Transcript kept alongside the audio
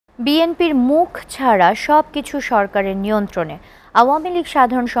বিএনপির মুখ ছাড়া সবকিছু সরকারের নিয়ন্ত্রণে। আওয়ামী লীগ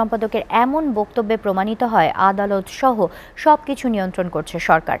সাধারণ সম্পাদকের এমন বক্তব্যে প্রমাণিত হয় আদালত সহ সবকিছু নিয়ন্ত্রণ করছে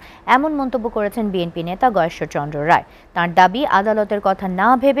সরকার। এমন মন্তব্য করেছেন বিএনপি নেতা গয়েশ্বরচন্দ্র রায়। তার দাবি, আদালতের কথা না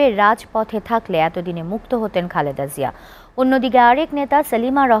ভেবে রাজপথে থাকলে এতদিনে মুক্ত হতেন খালেদা জিয়া। অন্যদিকে আরেক নেতা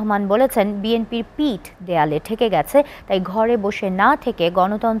সেলিমা রহমান বলেছেন, বিএনপির পিঠ দেয়ালে ঠেকে গেছে, তাই ঘরে বসে না থেকে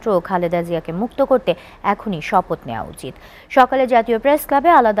গণতন্ত্র ও খালেদা জিয়াকে মুক্ত করতে এখনই শপথ নেওয়া উচিত। সকালে জাতীয় প্রেস ক্লাবে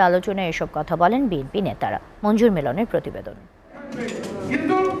আলাদা আলোচনায় এসব কথা বলেন বিএনপি নেতারা। মঞ্জুর মিলনের প্রতিবেদন।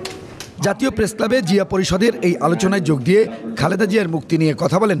 জাতীয় প্রেস ক্লাবে জিয়া পরিষদের এই আলোচনায় যোগ দিয়ে খালেদা জিয়ার মুক্তি নিয়ে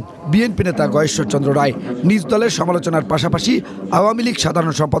কথা বলেন বিএনপি নেতা গয়েশ্বরচন্দ্র রায়। নিজ দলের সমালোচনার পাশাপাশি আওয়ামী লীগ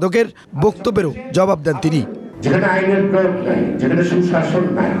সাধারণ সম্পাদকের বক্তব্যেরও জবাব দেন তিনি। যেখানে আইনের প্রয়োগ নাই, যেখানে সুশাসন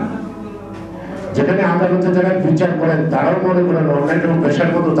নাই, যেখানে আদালতে যারা বিচার করেন তারাও মনে করেন অন্যান্য পেশার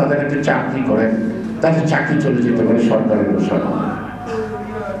মতো তাদের একটা চাকরি করেন, তাদের চাকরি চলে যেতে পারে সরকারের অনুসারে।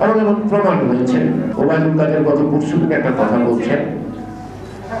 আমাদের প্রমাণ হয়েছে। ওবায়দুল কাদের গত পরশু দিন একটা কথা বলছেন,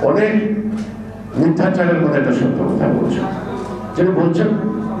 অনেক মিথ্যাচারের মধ্যে একটা সত্য কথা বলছেন, যেটা বলছেন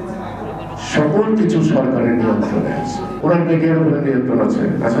সকল কিছু সরকারের নিয়ন্ত্রণে আছে। ওনার মিডিয়ার উপরে নিয়ন্ত্রণ আছে,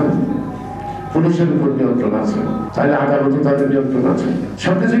 আচ্ছা পুলিশের উপর নিয়ন্ত্রণ আছে, তাহলে আদালতে তাদের নিয়ন্ত্রণ আছে,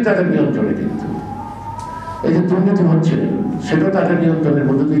 সবকিছুই তাদের নিয়ন্ত্রণে। কিন্তু এই যে দুর্নীতি হচ্ছে, সেটাও তাদের নিয়ন্ত্রণের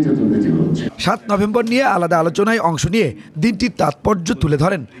মধ্যে দিয়ে দুর্নীতি হচ্ছে। 7 নভেম্বর নিয়ে আলাদা আলোচনায় অংশ নিয়ে দিনটির তাৎপর্য তুলে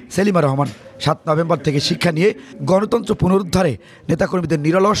ধরেন সেলিমা রহমান। 7 নভেম্বর থেকে শিক্ষা নিয়ে গণতন্ত্র পুনরুদ্ধারে নেতাকর্মীদের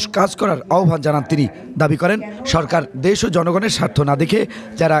নিরলস কাজ করার আহ্বান জানান তিনি। দাবি করেন, সরকার দেশ ও জনগণের স্বার্থ না দেখে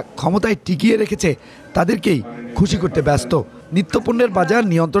যারা ক্ষমতায় টিকিয়ে রেখেছে তাদেরকেই খুশি করতে ব্যস্ত। নিত্যপণ্যের বাজার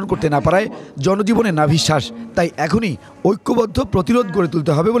নিয়ন্ত্রণ করতে না পারায় জনজীবনে নাভিশ্বাস, তাই এখনই ঐক্যবদ্ধ প্রতিরোধ গড়ে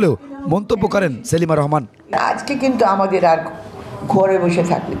তুলতে হবে বলেও মন্তব্য করেন সেলিমা রহমান। আজকে কিন্তু আমাদের আর ঘরে বসে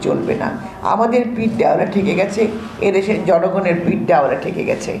থাকলে চলবে না। আমাদের পিঠ দেওয়ালে ঠেকে গেছে, এদেশের জনগণের পিঠ দেওয়ালে ঠেকে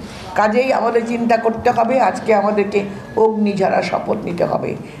গেছে। কাজেই আমাদের চিন্তা করতে হবে, আজকে আমাদেরকে অগ্নিঝরা শপথ নিতে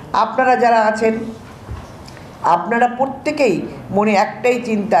হবে। আপনারা যারা আছেন, আপনারা প্রত্যেকেই মনে একটাই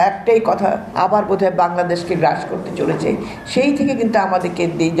চিন্তা, একটাই কথা, আবার বোধহয় বাংলাদেশকে গ্রাস করতে চলেছে। সেই থেকে কিন্তু আমাদেরকে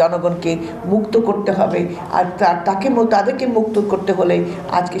জনগণকে মুক্ত করতে হবে। আর তাদেরকে মুক্ত করতে হলে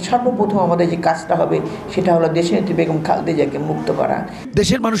আজকে সর্বপ্রথম আমাদের যে কাজটা হবে সেটা হলো দেশনেত্রী বেগম খালেদা জিয়াকে মুক্ত করা।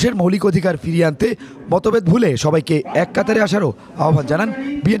 দেশের মানুষের মৌলিক অধিকার ফিরিয়ে আনতে মতভেদ ভুলে সবাইকে এক কাতারে আসারও আহ্বান জানান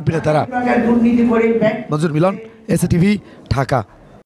বিএনপি নেতারা। মঞ্জুর মিলন, SATV, ঢাকা।